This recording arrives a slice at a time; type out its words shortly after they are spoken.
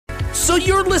So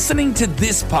you're listening to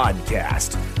this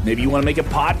podcast. Maybe you want to make a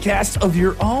podcast of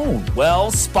your own.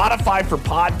 Well, Spotify for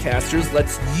Podcasters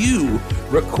lets you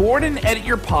record and edit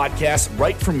your podcast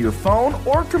right from your phone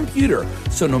or computer.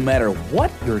 So no matter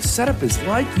what your setup is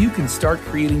like, you can start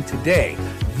creating today.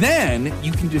 Then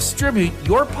you can distribute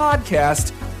your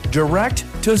podcast direct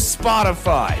to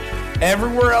Spotify.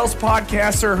 Everywhere else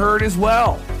podcasts are heard as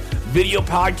well. Video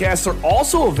podcasts are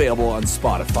also available on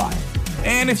Spotify.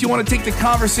 And if you want to take the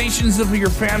conversations of your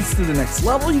fans to the next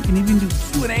level, you can even do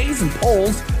Q&As and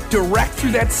polls direct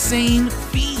through that same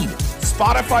feed.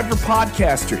 Spotify for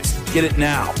Podcasters. Get it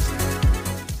now.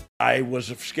 I was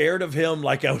scared of him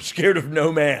like I was scared of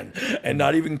no man, and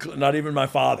not even my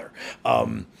father.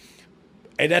 And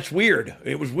that's weird.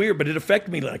 It was weird, but it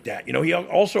affected me like that. You know, he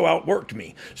also outworked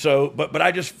me. So, but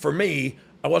I just, for me,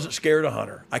 I wasn't scared of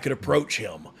Hunter. I could approach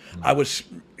him. I was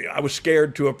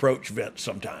scared to approach Vince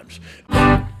sometimes.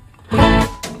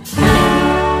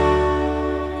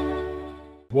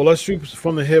 Well, let's shoot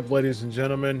from the hip, ladies and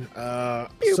gentlemen.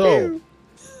 So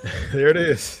there it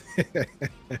is.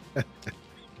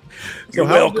 You're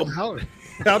welcome.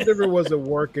 How different was it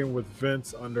working with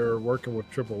Vince under working with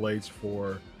Triple H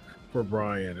for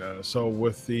Brian? So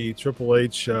with the Triple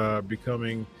H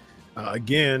becoming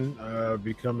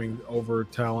over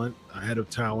talent, head of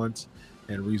talent,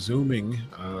 and resuming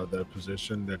the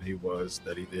position that he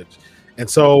did. And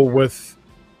so with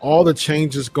all the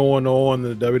changes going on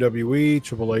in the WWE,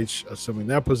 Triple H assuming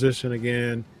that position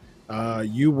again,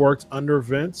 you worked under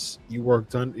Vince, you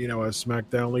worked on, as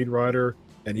SmackDown lead writer,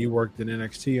 and you worked in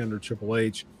NXT under Triple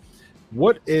H.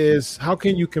 How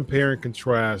can you compare and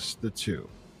contrast the two?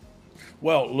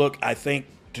 Well, look, I think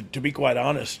to be quite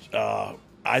honest,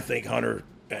 I think Hunter,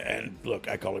 and look,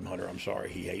 I call him Hunter. I'm sorry,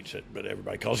 he hates it, but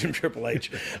everybody calls him Triple H.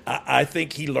 I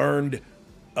think he learned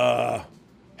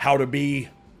how to be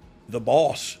the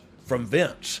boss from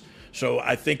Vince. So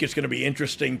I think it's going to be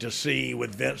interesting to see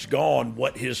with Vince gone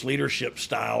what his leadership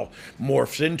style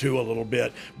morphs into a little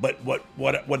bit. But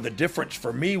what the difference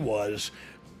for me was,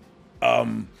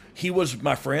 he was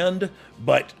my friend,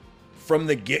 but from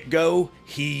the get-go,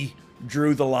 he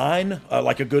drew the line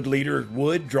like a good leader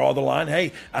would draw the line.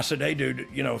 Hey, I said, hey, dude,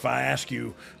 if I ask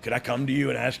you, could I come to you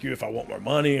and ask you if I want more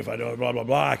money, if I don't, blah, blah,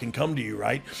 blah, I can come to you,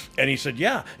 right? And he said,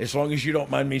 yeah, as long as you don't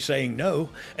mind me saying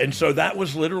no. And so that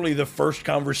was literally the first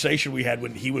conversation we had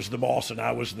when he was the boss and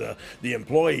I was the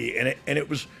employee. And it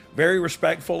was very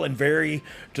respectful and very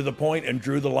to the point and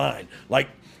drew the line. Like,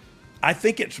 I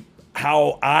think it's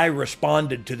how I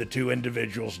responded to the two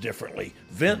individuals differently.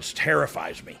 Vince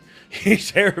terrifies me.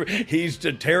 He's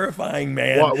a terrifying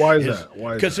man. Why is that?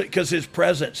 Because his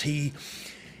presence, he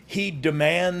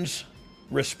demands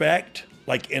respect,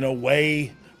 like in a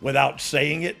way without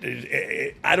saying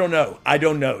it. I don't know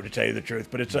to tell you the truth,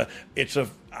 but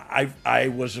I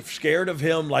was scared of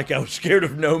him like I was scared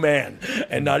of no man,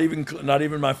 and not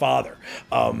even my father.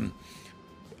 And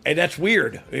that's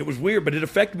weird. It was weird, but it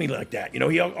affected me like that.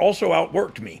 He also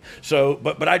outworked me. So,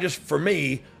 but I just, for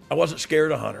me, I wasn't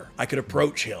scared of Hunter. I could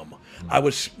approach him. I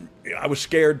was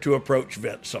scared to approach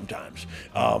Vince sometimes.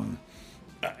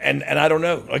 And I don't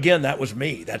know. Again, that was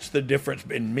me. That's the difference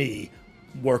in me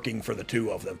working for the two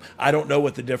of them. I don't know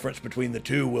what the difference between the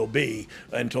two will be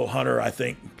until Hunter, I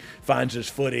think, finds his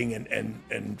footing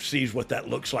and sees what that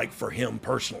looks like for him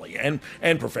personally and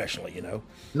professionally,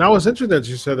 Now, it's interesting that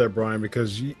you said that, Brian,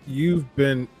 because you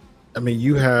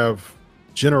have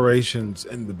generations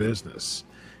in the business.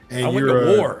 And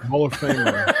you're a Hall of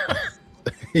Famer.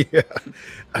 Yeah.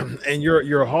 And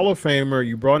you're a Hall of Famer.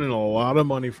 You brought in a lot of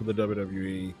money for the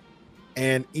WWE.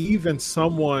 And even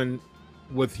someone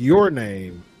with your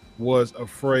name was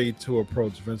afraid to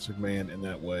approach Vince McMahon in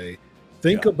that way.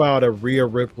 Think about a Rhea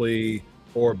Ripley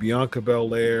or Bianca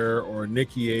Belair or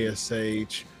Nikki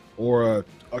ASH or a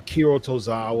Akira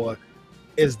Tozawa.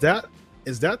 Is that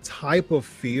type of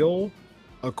feel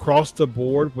across the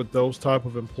board with those type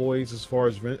of employees as far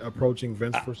as approaching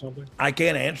Vince for something? I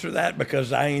can't answer that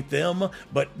because I ain't them.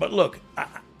 But look,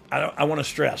 I want to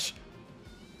stress,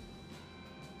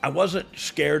 I wasn't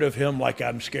scared of him like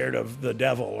I'm scared of the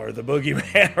devil or the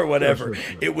boogeyman or whatever.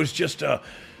 Sure. It was just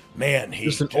man,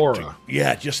 just an aura.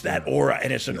 Just that aura,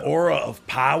 and it's an aura of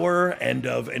power and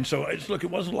so look. It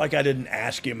wasn't like I didn't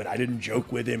ask him and I didn't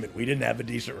joke with him and we didn't have a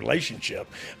decent relationship.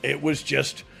 It was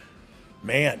just,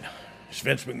 man, it's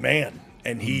Vince McMahon,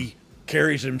 and he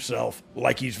carries himself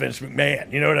like he's Vince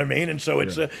McMahon. You know what I mean? And so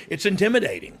it's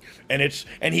intimidating,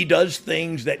 and he does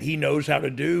things that he knows how to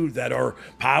do that are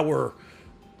power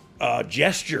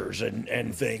gestures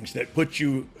and things that put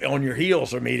you on your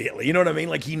heels immediately. You know what I mean?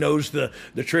 Like he knows the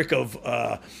trick of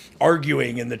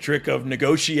arguing and the trick of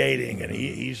negotiating, and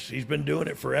he's been doing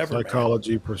it forever.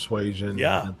 Psychology, persuasion.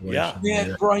 Yeah.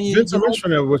 Brian, Vince, I'm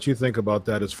interested in what you think about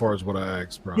that as far as what I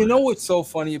asked, Brian. You know what's so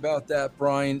funny about that,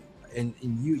 Brian? And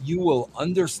you will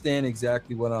understand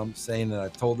exactly what I'm saying, and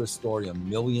I've told this story a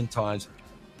million times.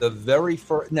 The very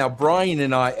first, now Brian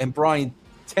and Brian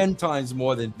 10 times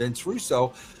more than Vince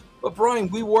Russo, but Brian,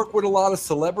 we work with a lot of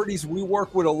celebrities. We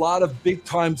work with a lot of big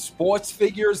time sports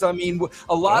figures. I mean,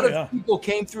 a lot of people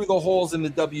came through the halls in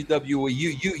the WWE.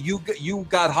 You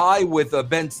got high with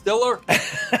Ben Stiller.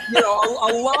 You know,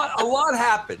 a lot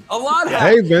happened.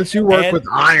 Hey, Vince, you work with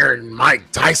Iron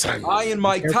Mike Tyson.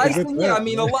 Yeah, I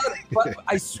mean, a lot. But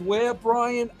I swear,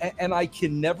 Brian, and I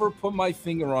can never put my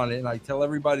finger on it, and I tell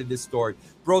everybody this story.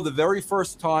 Bro, the very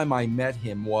first time I met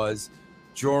him was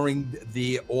during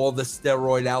all the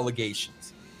steroid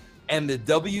allegations, and the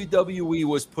WWE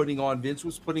was Vince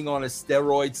was putting on a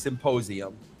steroid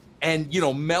symposium, and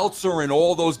Meltzer and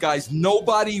all those guys,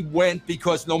 nobody went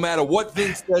because no matter what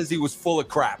Vince says, he was full of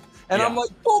crap. And I'm like,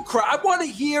 bull crap, I want to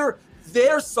hear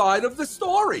their side of the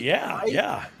story.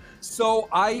 Yeah. So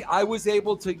I was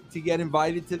able to get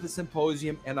invited to the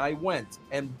symposium, and I went.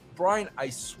 And Brian, I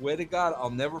swear to God, I'll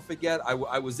never forget,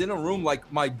 I was in a room,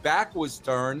 like my back was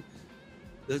turned.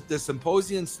 The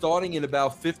symposium starting in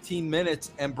about 15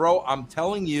 minutes. And, bro, I'm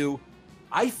telling you,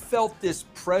 I felt this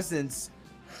presence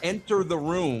enter the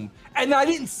room. And I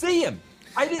didn't see him.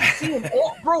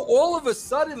 All of a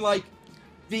sudden, like,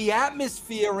 the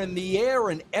atmosphere and the air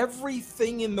and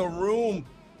everything in the room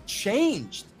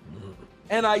changed.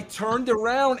 And I turned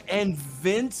around, and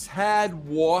Vince had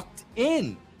walked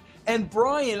in. And,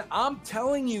 Brian, I'm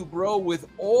telling you, bro, with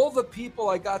all the people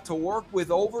I got to work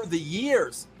with over the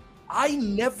years, I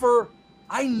never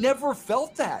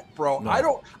felt that, bro.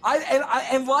 No.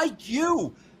 And like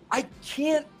you, I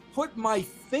can't put my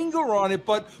finger on it,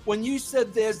 but when you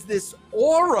said there's this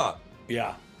aura,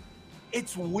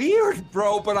 it's weird,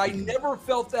 bro, but I never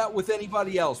felt that with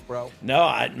anybody else, bro.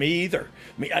 No, me either.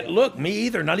 Me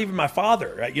either. Not even my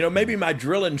father. Maybe my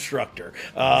drill instructor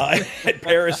at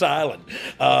Paris Island.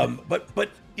 But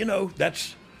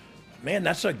that's. Man,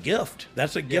 that's a gift.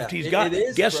 That's a gift he's got.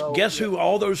 Guess who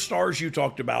all those stars you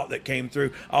talked about that came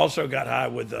through. I also got high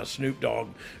with Snoop Dogg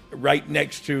right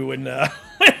next to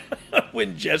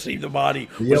when Jesse the Body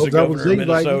was the governor of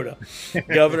Minnesota.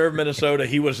 Governor of Minnesota,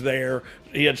 he was there.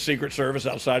 He had Secret Service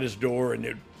outside his door,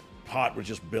 and pot was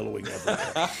just billowing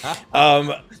everywhere.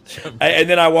 And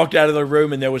then I walked out of the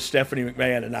room, and there was Stephanie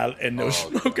McMahon, and there was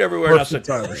smoke everywhere. And I said,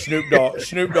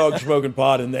 Snoop Dogg smoking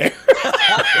pot in there.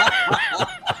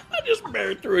 Just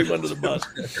threw him under the bus.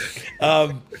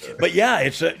 But yeah,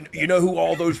 it's who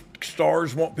all those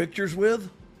stars want pictures with?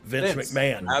 Vince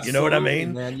McMahon. Absolutely, you know what I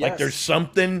mean? Man, yes. Like there's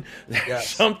something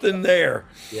there.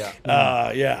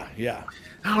 Yeah. Yeah.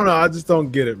 I don't know. I just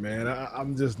don't get it, man.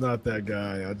 I'm just not that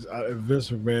guy. If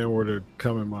Vince McMahon were to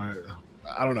come in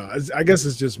I don't know. I guess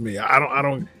it's just me. I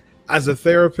don't. As a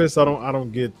therapist, I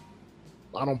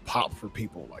don't pop for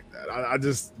people like that. I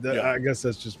guess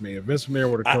that's just me. If Vince McMahon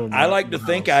were to come, I like to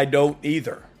think I don't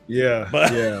either. Yeah,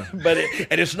 but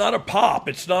it's not a pop.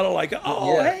 It's not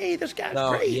a hey, this guy's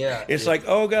great. Yeah, it's like,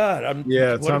 oh God, time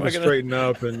to straighten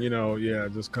up and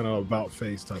just kind of about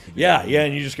face type of thing. Yeah,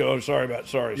 and you just go, sorry.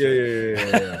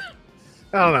 Yeah.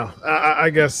 I don't know. I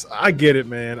guess I get it,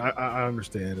 man. I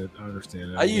understand it.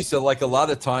 I used to, like, a lot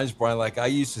of times, Brian, like I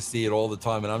used to see it all the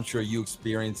time, and I'm sure you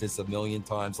experienced this a million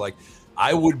times. Like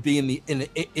I would be in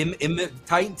the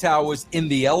Titan Towers in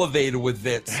the elevator with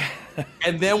Vince.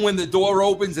 And then when the door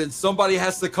opens and somebody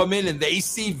has to come in and they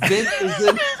see Vince is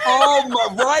in, oh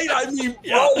my, right? I mean,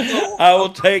 bro, I will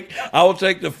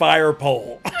take the fire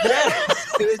pole. Yeah,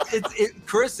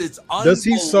 Chris, it's unbelievable. Does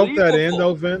he soak that in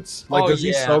though, Vince? Like, does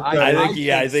he soak that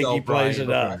in? I think he plays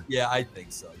it up. Okay. Yeah, I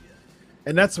think so. Yeah.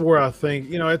 And that's where I think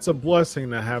it's a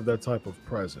blessing to have that type of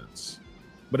presence.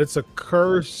 But it's a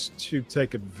curse to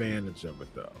take advantage of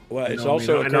it, though. Well, it's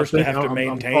also a curse to have to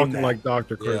maintain I'm talking like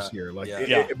Dr. Chris here. Like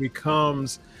it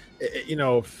becomes,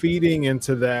 feeding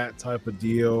into that type of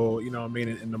deal.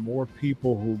 And the more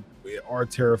people who are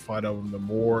terrified of him, the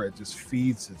more it just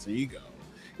feeds its ego.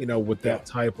 With that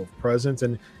type of presence,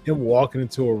 and him walking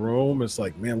into a room, it's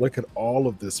like, man, look at all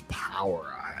of this power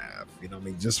I have.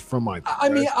 Just from my.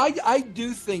 I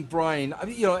do think, Brian.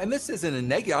 And this isn't a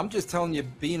negative. I'm just telling you,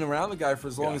 being around the guy for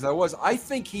as long as I was, I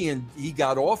think he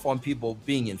got off on people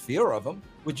being in fear of him.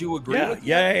 Would you agree with that?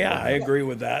 Yeah. I agree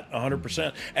with that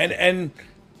 100%. And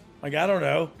like, I don't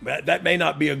know, that may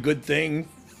not be a good thing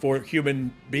for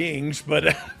human beings,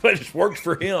 but it's worked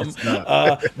for him.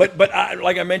 But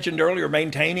like I mentioned earlier,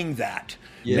 maintaining that.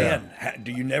 Yeah. Man,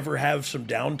 do you never have some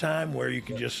downtime where you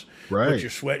can just Right. put your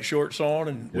sweat shorts on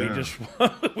and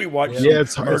we watch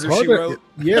it's some hard Murder, She Wrote?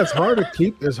 it's hard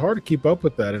to keep up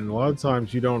with that, and a lot of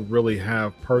times you don't really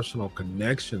have personal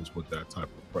connections with that type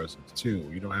of presence too.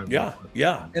 You don't have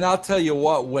Yeah. And I'll tell you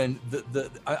what, when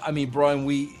I mean, Brian,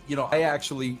 I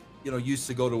actually, used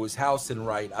to go to his house and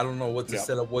write. I don't know what the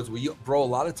setup was. Bro, a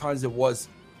lot of times it was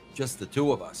just the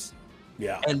two of us.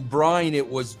 Yeah. And Brian, it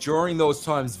was during those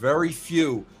times, very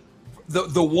few.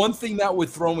 The one thing that would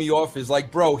throw me off is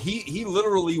like, bro, he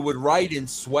literally would write in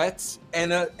sweats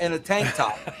and a tank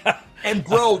top. and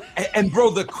bro,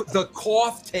 the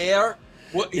coughed hair.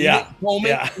 He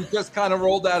just kind of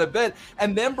rolled out of bed.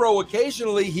 And then, bro,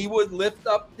 occasionally he would lift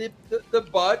up the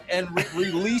butt and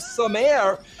release some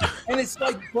air. And it's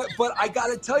like, but I got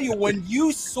to tell you, when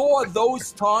you saw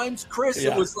those times, Chris,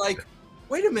 it was like,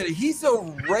 wait a minute, he's a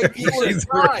regular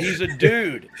guy. He's a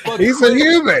dude. He's a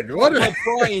human. But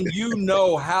Brian, you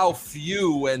know how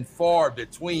few and far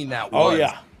between that was. Oh,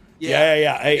 yeah.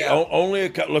 Hey, only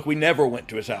look, we never went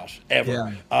to his house,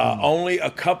 ever. Only a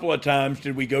couple of times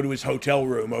did we go to his hotel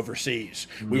room overseas.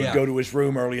 We would go to his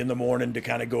room early in the morning to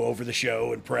kind of go over the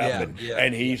show and prep,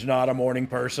 and he's not a morning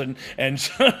person. And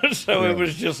so it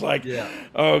was just like,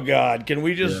 oh, God, can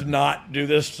we just not do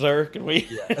this, sir? Can we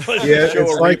let's just show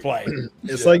a replay?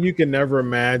 It's like you can never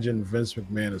imagine Vince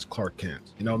McMahon as Clark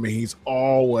Kent. You know what I mean? He's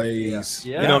always,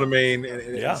 you know what I mean? And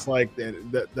it's like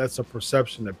that's a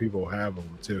perception that people have of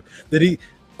him, too.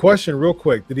 Question real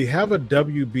quick, did he have a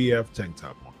WBF tank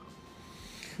top on?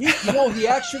 He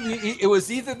actually, it was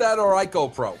either that or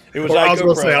Ico Pro. It was I was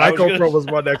going to say Ico Pro was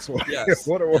my next one. Yes.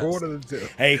 What are the two?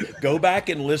 Hey, go back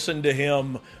and listen to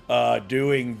him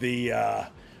doing the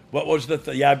what was the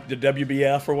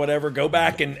WBF or whatever. Go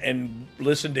back and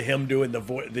listen to him doing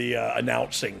the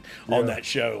announcing on that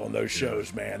show, on those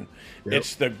shows, man. Yep.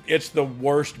 It's the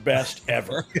worst best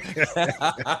ever.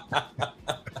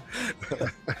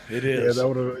 It is. Yeah,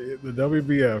 the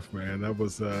WBF, man. That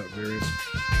was very.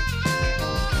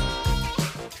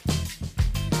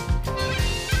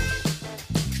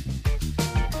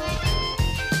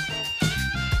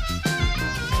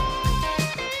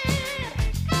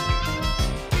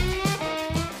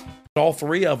 All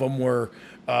three of them were,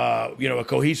 a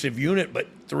cohesive unit, but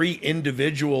three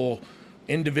individually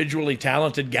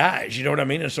talented guys. You know what I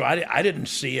mean? And so I didn't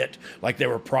see it like they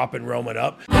were propping Roman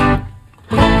up.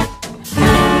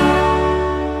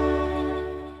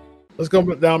 Let's go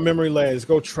down memory lane. Let's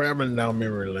go traveling down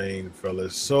memory lane,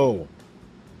 fellas. So,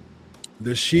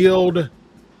 the Shield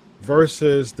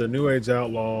versus the New Age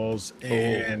Outlaws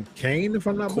and Kane, if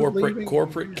I'm not mistaken.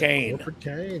 Corporate Kane. Corporate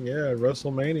Kane,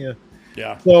 WrestleMania.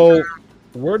 Yeah. So,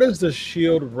 where does the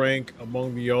Shield rank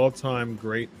among the all-time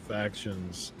great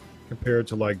factions compared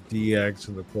to like DX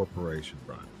and the Corporation,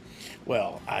 Brian?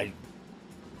 Well, I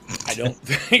don't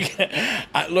think.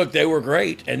 Look, they were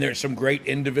great, and there's some great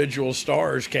individual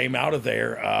stars came out of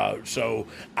there. So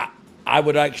I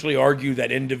would actually argue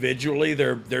that individually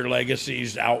their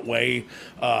legacies outweigh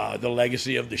the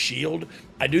legacy of the Shield.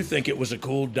 I do think it was a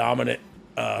cool, dominant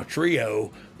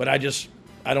trio, but I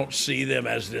don't see them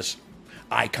as this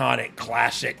iconic,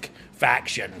 classic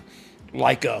faction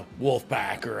like a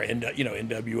Wolfpack or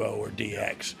NWO or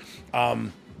DX.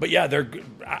 But yeah,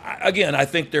 I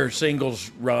think their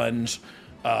singles runs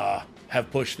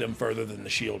have pushed them further than the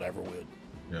Shield ever would.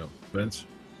 Yeah, Vince.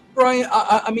 Brian,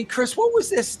 I mean, Chris, what was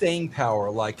their staying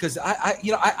power like? Because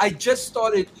I just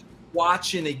started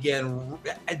watching again,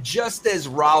 just as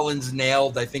Rollins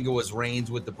nailed, I think it was Reigns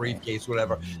with the briefcase,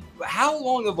 whatever. How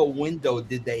long of a window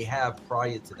did they have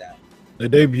prior to that? They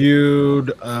debuted.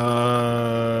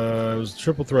 It was a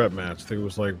triple threat match. I think it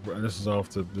was like this is off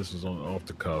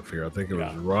the cuff here. I think it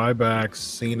was Ryback,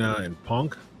 Cena, and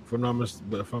Punk. If I'm not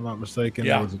mistaken,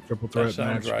 it was a triple threat match.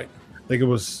 Sounds right. I think it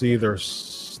was either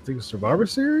Survivor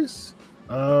Series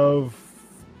of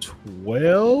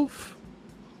 12,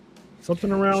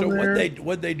 something around there. So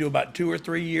what'd they do about 2 or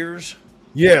 3 years?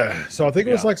 Yeah, so I think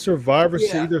it was like Survivor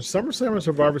Series, either SummerSlam or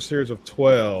Survivor Series of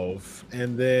 12,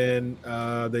 and then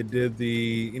they did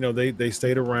they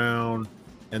stayed around,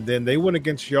 and then they went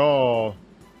against y'all.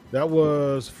 That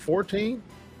was 14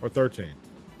 or 13,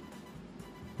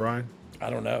 Brian? I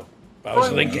don't know. I was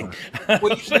thinking.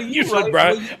 You said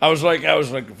Brian. I was like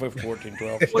 14,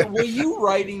 12. Were you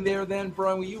writing there then,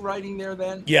 Brian? Were you writing there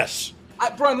then? Yes.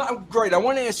 Brian, great. I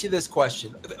want to ask you this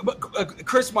question.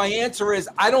 Chris, my answer is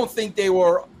I don't think they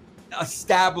were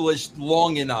established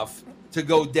long enough to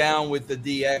go down with the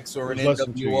DX or an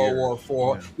NWO or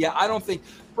 4. Yeah, I don't think.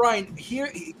 Brian,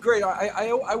 great.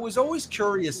 I was always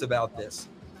curious about this.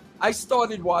 I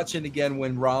started watching again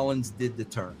when Rollins did the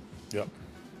turn. Yep.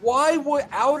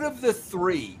 Out of the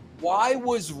three, why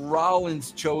was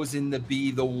Rollins chosen to be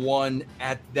the one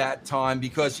at that time?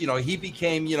 Because, he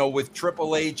became, with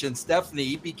Triple H and Stephanie,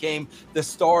 he became the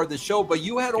star of the show. But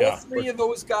you had all three of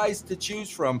those guys to choose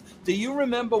from. Do you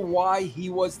remember why he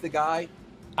was the guy?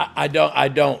 I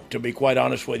don't, to be quite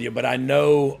honest with you. But I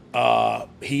know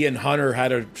he and Hunter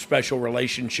had a special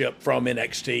relationship from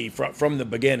NXT, from the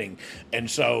beginning.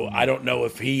 And so I don't know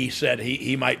if he said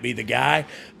he might be the guy.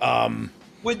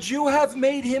 Would you have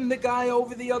made him the guy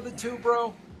over the other two,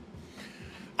 bro?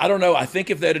 I don't know. I think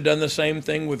if they'd have done the same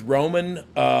thing with Roman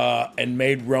and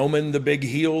made Roman the big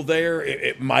heel there,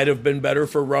 it might have been better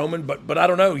for Roman. But I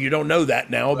don't know. You don't know that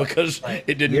now because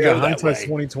it didn't go that way.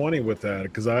 2020 with that,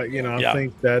 because I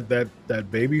think that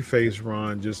babyface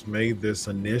run just made this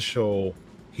initial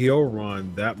heel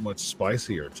run that much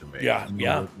spicier to me.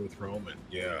 With Roman,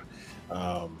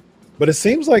 but it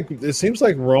seems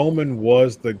like Roman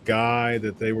was the guy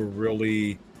that they were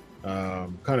really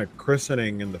kind of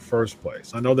christening in the first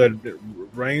place. I know that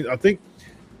Reigns. I think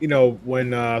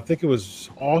when I think it was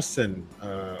Austin's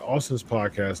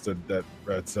podcast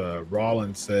that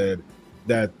Rollins said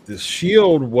that the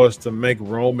Shield was to make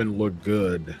Roman look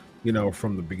good.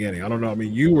 From the beginning. I don't know. I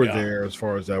mean, you were there as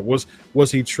far as that. Was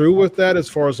he true with that as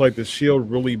far as like the Shield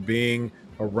really being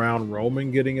around Roman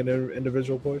getting an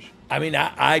individual push? I mean,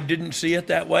 I didn't see it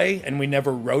that way, and we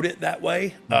never wrote it that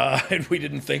way, and we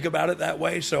didn't think about it that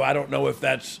way. So I don't know if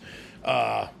that's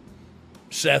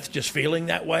Seth just feeling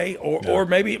that way, or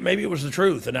maybe it was the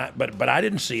truth. But I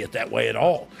didn't see it that way at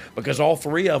all, because all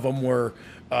three of them were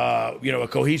a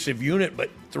cohesive unit, but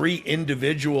three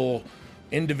individually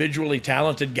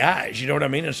talented guys. You know what I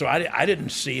mean? And so I didn't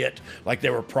see it like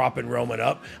they were propping Roman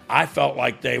up. I felt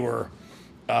like they were.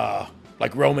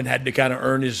 Like Roman had to kind of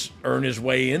earn his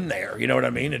way in there, you know what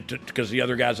I mean? Because the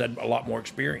other guys had a lot more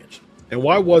experience. And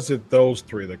why was it those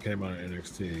three that came out of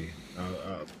NXT?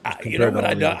 You know what?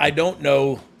 I don't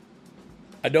know.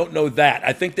 I don't know that.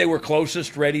 I think they were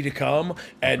closest, ready to come,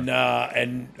 and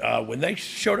when they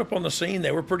showed up on the scene,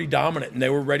 they were pretty dominant and they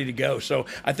were ready to go. So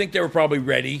I think they were probably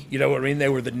ready. You know what I mean? They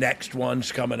were the next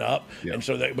ones coming up, and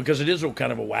so because it is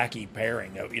kind of a wacky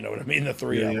pairing. You know what I mean? The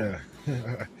three of them.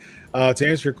 To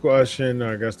answer your question,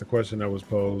 I guess the question that was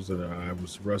posed, it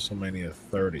was WrestleMania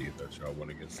 30 that y'all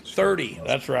went against. 30,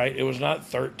 that's right. It was not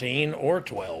 13 or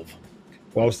 12.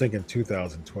 Well, I was thinking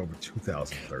 2012 or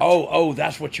 2013. Oh,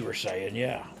 that's what you were saying,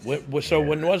 yeah. When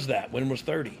was that? When was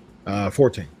 30?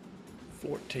 14.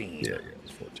 14. Yeah,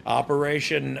 it's 14.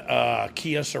 Operation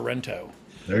Kia Sorrento.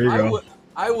 There you go.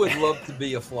 I would love to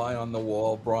be a fly on the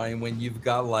wall, Brian, when you've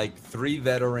got like three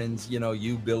veterans,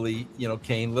 you, Billy,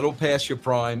 Kane, little past your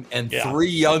prime, and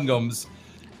three youngums,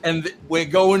 and we're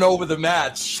going over the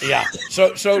match. Yeah.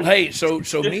 So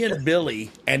me and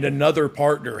Billy and another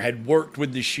partner had worked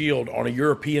with the Shield on a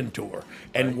European tour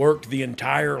and worked the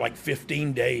entire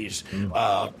 15 days,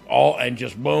 all and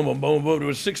just boom, boom, boom, boom. It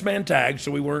was a 6-man tag,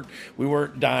 so we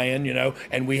weren't dying,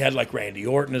 And we had Randy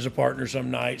Orton as a partner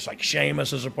some nights,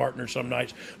 Sheamus as a partner some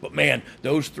nights. But man,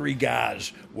 those three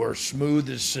guys were smooth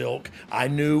as silk. I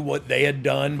knew what they had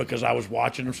done because I was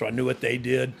watching them, so I knew what they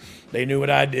did. They knew what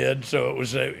I did, so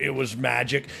it was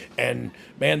magic. And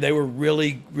man, they were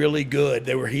really, really good.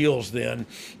 They were heels then,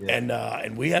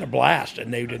 and we had a blast.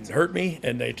 And they didn't hurt me,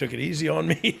 and they took it easy on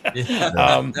me.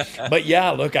 But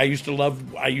yeah, look, I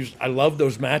love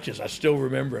those matches. I still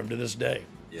remember them to this day.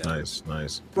 Yeah.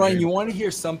 Nice. Brian, you want to hear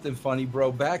something funny,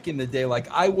 bro? Back in the day,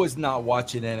 I was not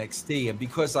watching NXT, and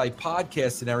because I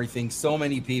podcast and everything, so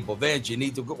many people, Vince, you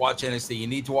need to watch NXT. You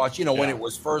need to watch, when it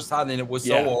was first hot and it was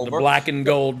so over. The black and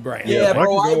gold brand. Yeah,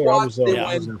 bro, I watched it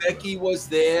when Becky was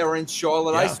there and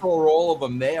Charlotte. I saw all of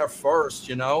them there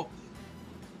first,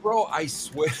 Bro, I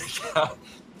swear to God,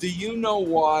 do you know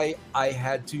why I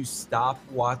had to stop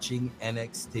watching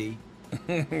NXT?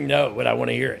 No, but I want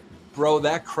to hear it. Bro,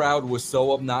 that crowd was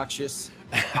so obnoxious.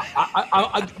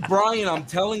 Brian, I'm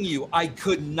telling you, I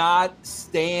could not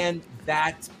stand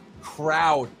that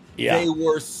crowd. Yeah. They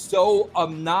were so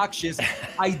obnoxious.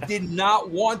 I did not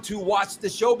want to watch the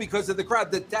show because of the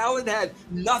crowd. The talent had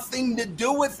nothing to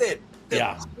do with it.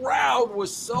 The crowd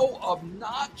was so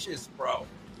obnoxious, bro.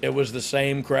 It was the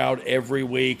same crowd every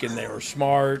week, and they were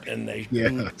smart, and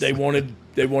they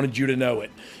wanted you to know it.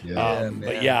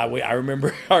 But I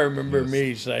remember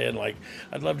me saying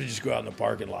I'd love to just go out in the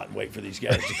parking lot and wait for these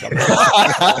guys to come out.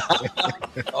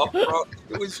 Oh, bro,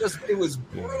 it was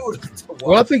brutal to watch.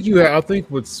 Well, I think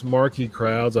with marquee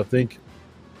crowds, I think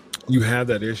you have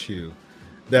that issue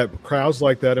that crowds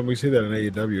like that, and we see that in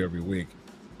AEW every week.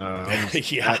 I was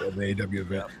at the AW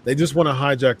event. They just want to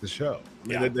hijack the show.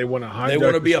 They want to hijack. They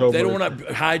want to be. The they don't want to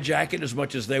hijack it as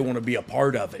much as they want to be a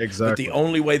part of it. Exactly. But the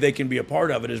only way they can be a part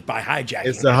of it is by hijacking.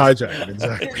 It's the hijack.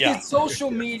 Exactly. Did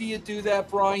social media do that,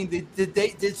 Brian?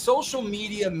 Did social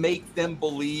media make them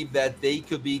believe that they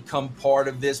could become part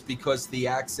of this because the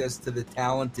access to the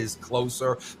talent is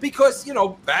closer? Because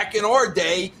back in our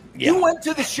day, you went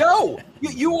to the show.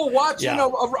 You were watching a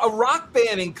rock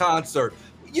band in concert.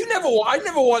 I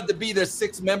never wanted to be the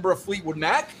 6th member of Fleetwood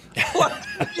Mac.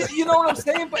 You know what I'm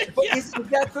saying? But is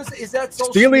that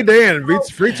social Steely Dan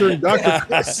featuring Dr.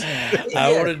 Chris.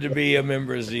 I wanted to be a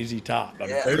member of ZZ Top.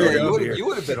 You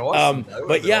would have been awesome.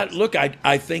 But look,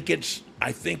 I think it's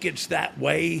that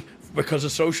way because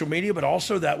of social media, but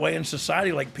also that way in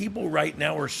society. Like people right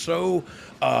now are so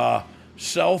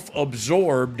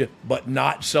self-absorbed but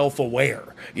not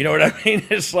self-aware. You know what I mean?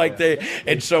 It's like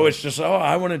so it's just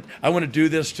I want to do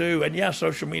this too. And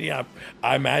social media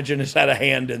I imagine has had a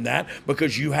hand in that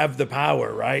because you have the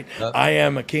power, right? I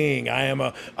am a king. I am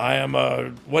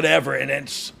a whatever, and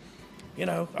it's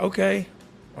okay.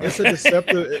 It's a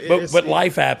deceptive. but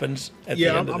life happens. At the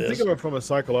end of I'm this. thinking of it from a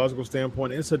psychological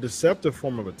standpoint. It's a deceptive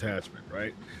form of attachment,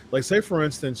 right? Like, say for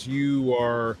instance, you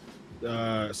are.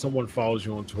 Someone follows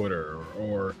you on Twitter,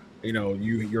 or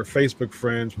you're Facebook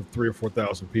friends with 3,000 or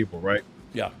 4,000 people, right?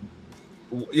 Yeah.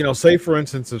 Say for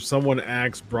instance, if someone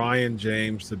asks Brian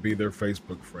James to be their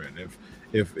Facebook friend,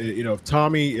 if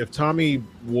Tommy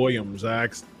Williams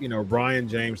asks Brian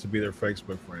James to be their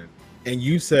Facebook friend, and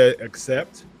you said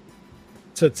accept,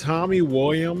 to Tommy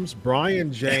Williams,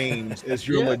 Brian James is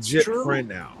your legit friend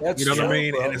now. That's what I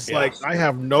mean? Bro. And it's like, I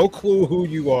have no clue who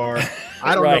you are.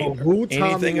 I don't know who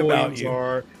Tommy Williams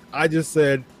are. I just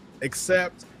said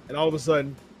accept, and all of a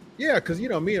sudden, because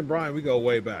me and Brian, we go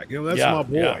way back. That's my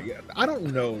boy. Yeah. I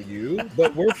don't know you,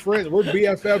 but we're friends. We're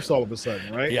BFFs all of a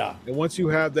sudden, right? Yeah. And once you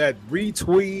have that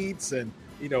retweets and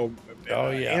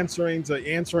answering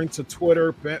to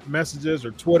Twitter messages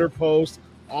or Twitter posts,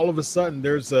 all of a sudden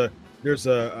there's a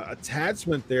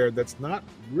attachment there that's not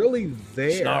really there.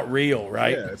 It's not real,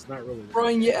 right? Yeah, it's not really there.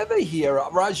 Brian, you ever hear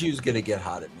Raju's going to get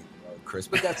hot at me, Chris,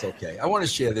 but that's okay. I want to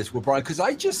share this with Brian because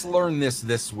I just learned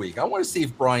this week. I want to see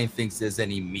if Brian thinks there's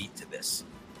any meat to this.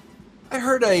 I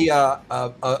heard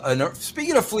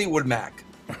speaking of Fleetwood Mac,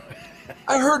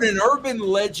 I heard an urban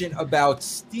legend about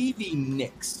Stevie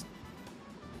Nicks.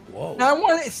 Whoa. Now I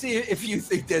want to see if you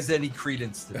think there's any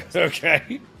credence to this.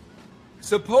 Okay.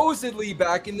 Supposedly,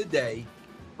 back in the day,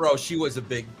 bro, she was a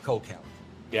big coke hound.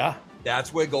 Yeah.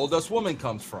 That's where Goldust Woman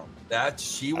comes from.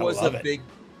 She was a big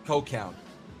coke hound.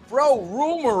 Bro,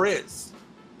 rumor is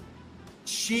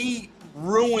she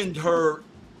ruined her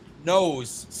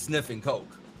nose sniffing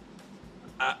coke.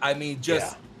 I mean,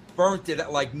 just burnt it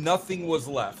like nothing was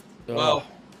left. Oh. Well,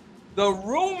 the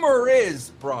rumor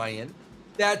is, Brian,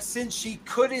 that since she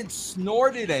couldn't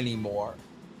snort it anymore,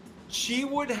 she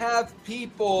would have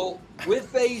people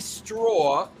with a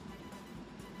straw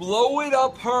blow it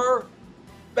up her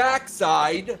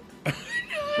backside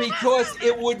because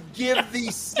it would give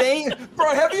the same.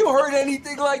 Bro, have you heard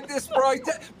anything like this, Brian?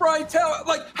 Brian, tell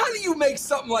how do you make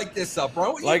something like this up,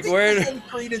 bro? Like where? There's any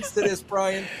credence to this,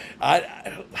 Brian?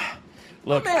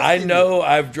 Look, I know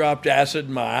I've dropped acid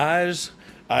in my eyes.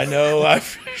 I know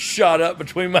I've shot up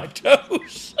between my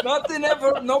toes. Nobody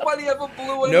ever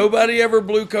blew it. Nobody ever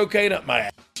blew cocaine up my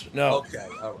ass. No. Okay,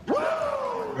 all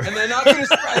right. And they're not going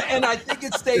to. And I think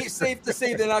it's safe to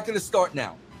say they're not going to start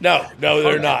now. No,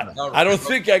 they're not. Right. I don't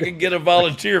think I can get a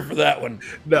volunteer for that one.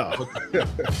 No.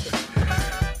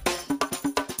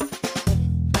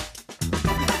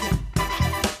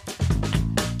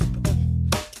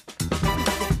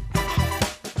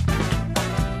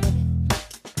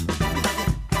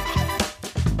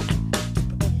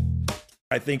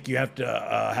 I think you have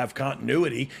to have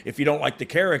continuity. If you don't like the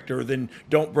character, then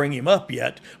don't bring him up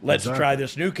yet. Let's try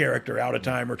this new character out a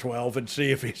time or 12 and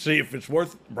see if it's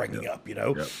worth bringing up.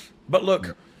 But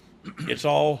look, it's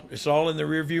all in the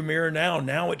rearview mirror now.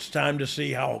 Now it's time to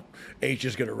see how H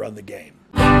is going to run the game.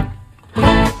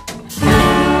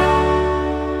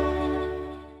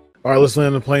 All right, let's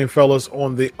land the plane, fellas,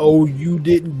 on the you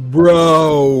didn't, bro.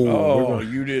 Oh,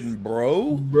 you didn't,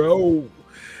 bro? Bro.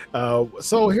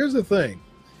 So here's the thing.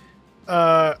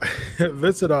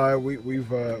 Vince and I, we've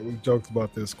joked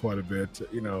about this quite a bit.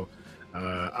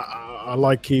 I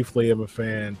like Keith Lee. I'm a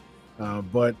fan.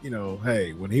 But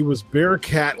hey, when he was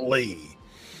Bearcat Lee,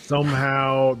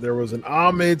 somehow there was an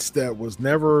homage that was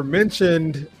never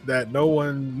mentioned, that no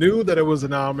one knew that it was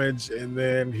an homage, and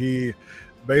then he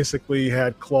basically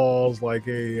had claws like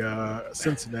a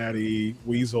Cincinnati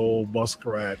weasel,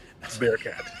 muskrat,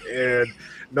 bearcat, and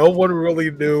no one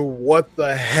really knew what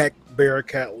the heck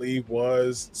bearcat leave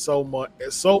was. So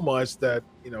much that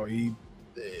he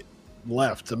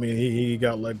left. I mean, he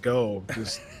got let go.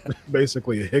 Just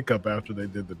basically a hiccup after they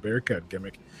did the bearcat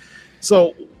gimmick.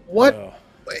 So what?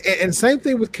 And same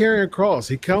thing with Karrion Kross.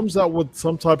 He comes out with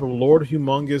some type of Lord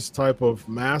Humongous type of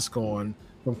mask on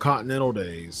from Continental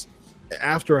days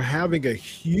after having a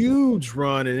huge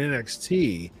run in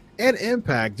NXT and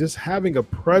Impact, just having a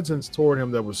presence toward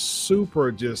him that was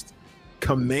super just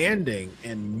commanding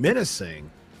and menacing.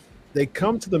 They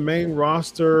come to the main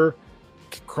roster,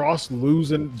 Kross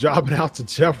jobbing out to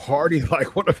Jeff Hardy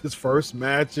like one of his first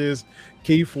matches.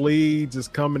 Keith Lee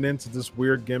just coming into this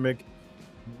weird gimmick.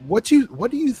 What do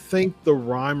you think the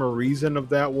rhyme or reason of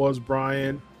that was,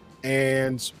 Brian?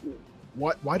 And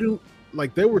why do,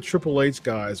 like, they were Triple H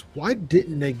guys, why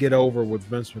didn't they get over with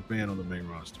Vince McMahon on the main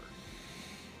roster?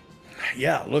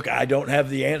 Yeah, look, I don't have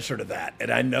the answer to that,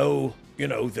 and I know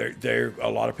there a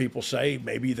lot of people say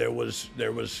maybe there was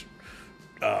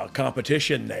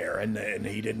competition there, and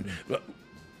he didn't.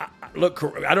 Look,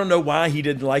 I don't know why he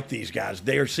didn't like these guys.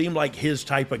 They seem like his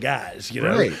type of guys,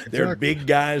 Right, exactly. They're big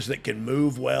guys that can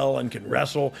move well and can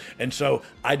wrestle, and so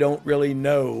I don't really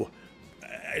know.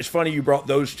 It's funny you brought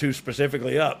those two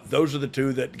specifically up. Those are the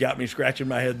two that got me scratching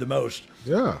my head the most.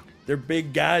 Yeah. They're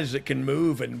big guys that can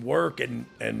move and work, and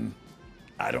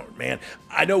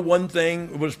I know one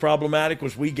thing was problematic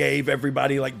was we gave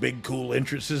everybody like big cool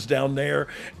entrances down there,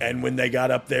 and when they got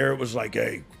up there, it was like,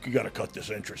 hey, you got to cut this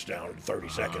entrance down in 30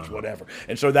 seconds, whatever.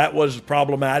 And so that was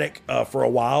problematic for a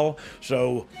while.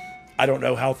 So I don't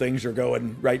know how things are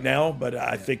going right now, but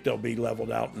I think they'll be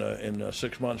leveled out in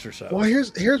 6 months or so. Well,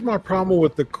 here's my problem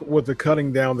with the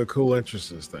cutting down the cool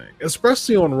entrances thing,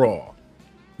 especially on Raw.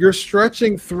 You're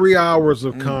stretching 3 hours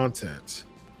of content.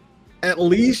 At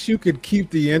least you could keep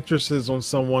the entrances on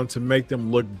someone to make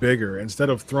them look bigger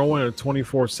instead of throwing a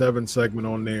 24/7 segment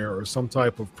on there or some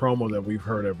type of promo that we've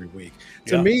heard every week.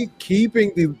 To me,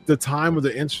 keeping the time of the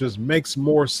entrances makes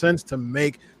more sense to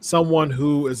make someone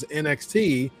who is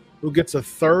NXT, who gets a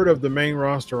third of the main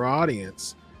roster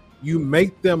audience, you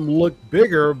make them look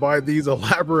bigger by these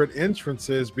elaborate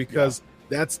entrances because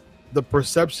that's the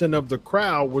perception of the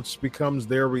crowd, which becomes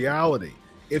their reality.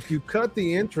 If you cut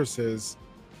the entrances,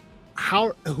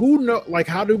 how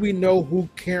do we know who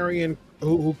Killer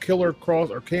Kross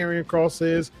or Karrion Kross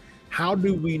is? How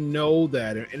do we know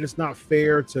that? And it's not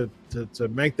fair to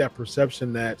make that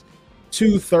perception that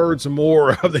 2/3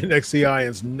 more of the NXT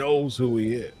audience knows who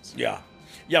he is. Yeah.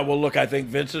 Well, look, I think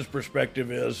Vince's perspective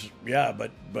is,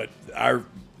 but our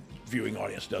viewing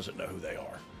audience doesn't know who they are.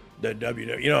 The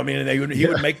WWE, he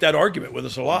would make that argument with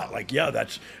us a lot. Like,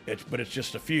 but it's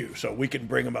just a few, so we can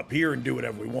bring them up here and do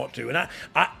whatever we want to. And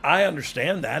I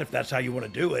understand that if that's how you want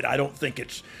to do it. I don't think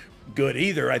it's good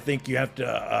either. I think you have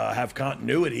to have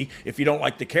continuity. If you don't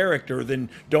like the character,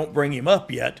 then don't bring him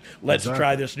up yet. Let's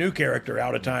try this new character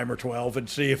out a time or 12 and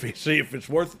see if it's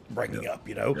worth bringing up.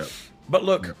 But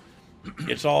look.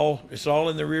 It's all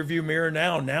in the rearview mirror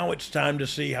now. Now it's time to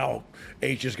see how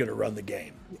H is going to run the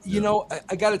game.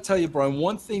 I got to tell you, Brian,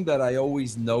 one thing that I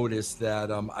always noticed that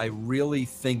I really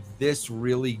think this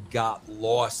really got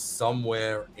lost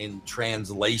somewhere in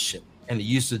translation, and it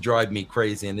used to drive me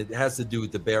crazy, and it has to do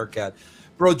with the Bearcat.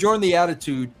 Bro, during the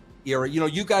Attitude Era,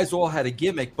 you guys all had a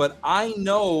gimmick, but I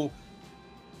know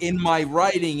in my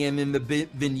writing and in the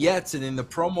vignettes and in the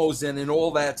promos and in all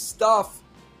that stuff,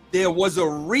 there was a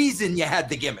reason you had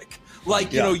the gimmick.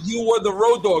 Like, you were the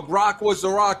Road Dogg, Rock was the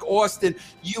Rock, Austin.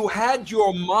 You had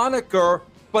your moniker,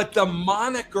 but the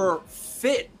moniker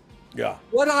fit. Yeah.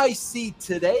 What I see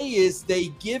today is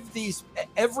they give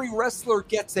every wrestler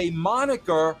gets a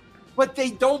moniker, but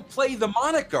they don't play the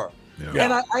moniker. Yeah.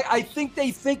 And I think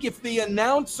they think if the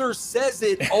announcer says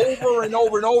it over and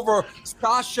over and over,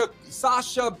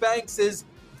 Sasha Banks is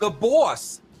the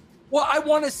boss. Well, I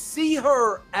want to see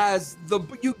her as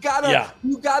you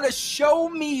gotta show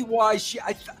me why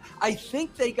I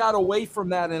think they got away from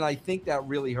that, and I think that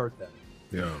really hurt them.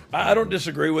 Yeah, I don't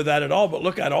disagree with that at all. But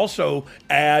look, I'd also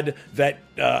add that,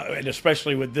 and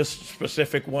especially with this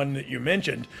specific one that you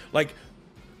mentioned, like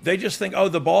they just think, oh,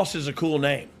 the Boss is a cool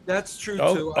name. That's true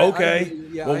too. Okay.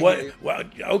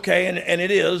 Okay, and it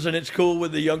is, and it's cool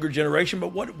with the younger generation.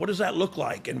 But what does that look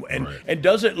like? And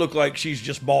does it look like she's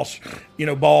just boss,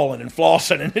 balling and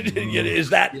flossing? And is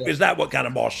that what kind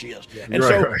of boss she is? Yeah. And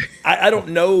I don't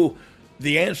know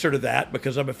the answer to that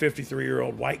because I'm a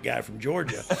 53-year-old white guy from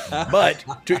Georgia. But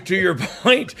to your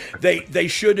point, they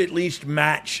should at least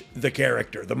match the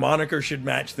character. The moniker should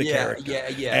match the character.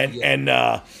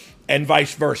 And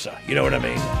vice versa. You know what I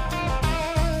mean?